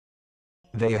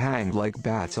They hang like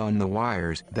bats on the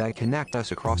wires that connect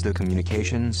us across the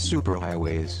communications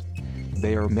superhighways.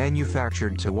 They are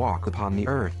manufactured to walk upon the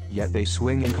earth, yet they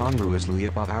swing incongruously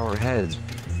above our heads.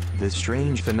 This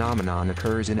strange phenomenon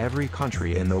occurs in every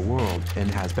country in the world and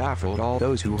has baffled all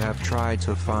those who have tried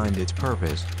to find its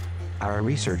purpose. Our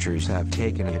researchers have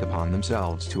taken it upon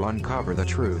themselves to uncover the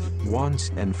truth,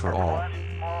 once and for all.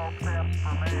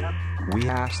 We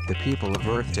asked the people of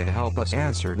Earth to help us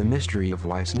answer the mystery of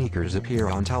why sneakers appear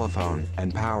on telephone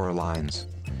and power lines.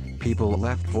 People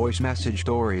left voice message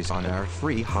stories on our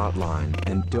free hotline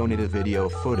and donated video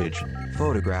footage,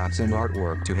 photographs and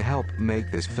artwork to help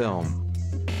make this film.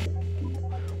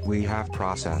 We have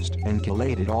processed and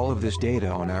collated all of this data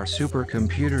on our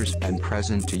supercomputers and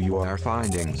present to you our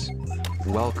findings.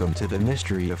 Welcome to the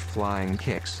mystery of flying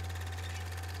kicks.